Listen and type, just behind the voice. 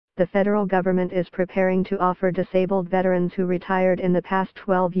The federal government is preparing to offer disabled veterans who retired in the past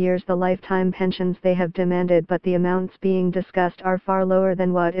 12 years the lifetime pensions they have demanded, but the amounts being discussed are far lower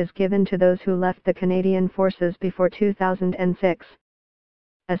than what is given to those who left the Canadian Forces before 2006.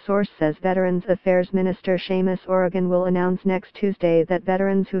 A source says Veterans Affairs Minister Seamus O'Regan will announce next Tuesday that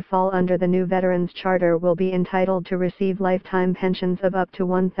veterans who fall under the new Veterans Charter will be entitled to receive lifetime pensions of up to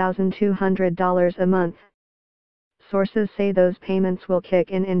 $1,200 a month. Sources say those payments will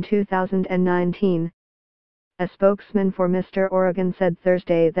kick in 2019. A spokesman for Mr. O'Regan said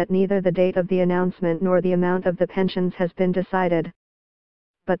Thursday that neither the date of the announcement nor the amount of the pensions has been decided.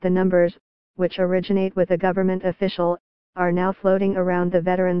 But the numbers, which originate with a government official, are now floating around the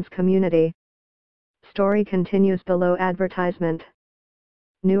veterans community. Story continues below advertisement.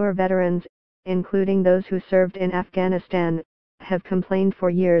 Newer veterans, including those who served in Afghanistan, have complained for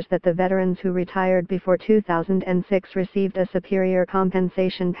years that the veterans who retired before 2006 received a superior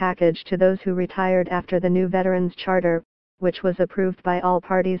compensation package to those who retired after the new Veterans Charter, which was approved by all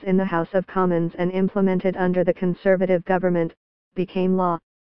parties in the House of Commons and implemented under the Conservative government, became law.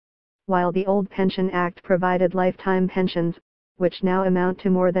 While the old Pension Act provided lifetime pensions, which now amount to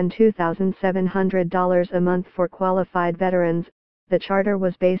more than $2,700 a month for qualified veterans, the charter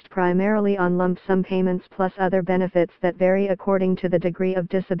was based primarily on lump sum payments plus other benefits that vary according to the degree of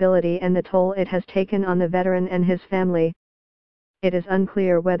disability and the toll it has taken on the veteran and his family. It is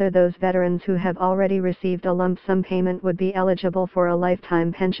unclear whether those veterans who have already received a lump sum payment would be eligible for a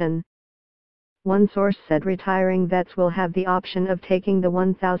lifetime pension. One source said retiring vets will have the option of taking the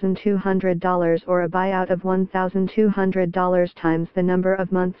 $1,200 or a buyout of $1,200 times the number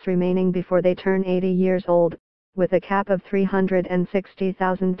of months remaining before they turn 80 years old, with a cap of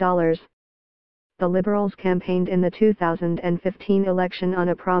 $360,000. The Liberals campaigned in the 2015 election on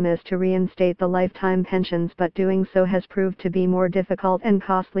a promise to reinstate the lifetime pensions, but doing so has proved to be more difficult and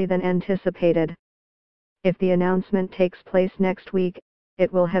costly than anticipated. If the announcement takes place next week,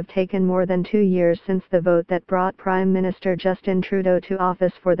 it will have taken more than 2 years since the vote that brought Prime Minister Justin Trudeau to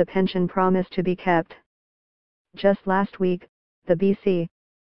office for the pension promise to be kept. Just last week, the BC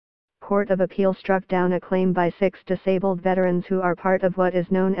Court of Appeal struck down a claim by 6 disabled veterans who are part of what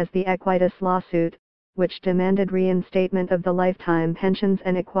is known as the Equitas lawsuit, which demanded reinstatement of the lifetime pensions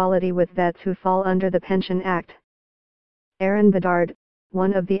and equality with vets who fall under the Pension Act. Aaron Bedard,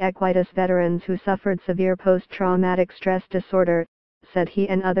 one of the Equitas veterans who suffered severe post-traumatic stress disorder, said he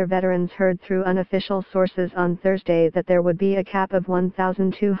and other veterans heard through unofficial sources on Thursday that there would be a cap of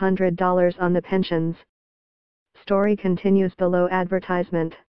 $1,200 on the pensions. Story continues below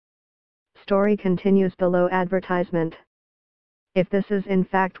advertisement. Story continues below advertisement. If this is in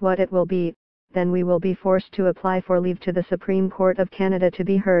fact what it will be, then we will be forced to apply for leave to the Supreme Court of Canada to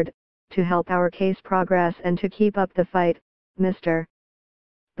be heard, to help our case progress and to keep up the fight, Mr.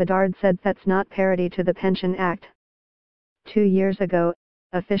 Bedard said. That's not parity to the Pension Act. 2 years ago,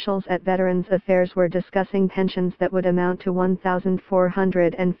 officials at Veterans Affairs were discussing pensions that would amount to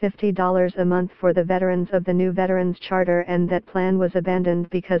 $1,450 a month for the veterans of the new Veterans Charter, and that plan was abandoned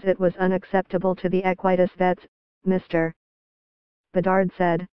because it was unacceptable to the Equitas vets, Mr. Bedard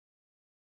said.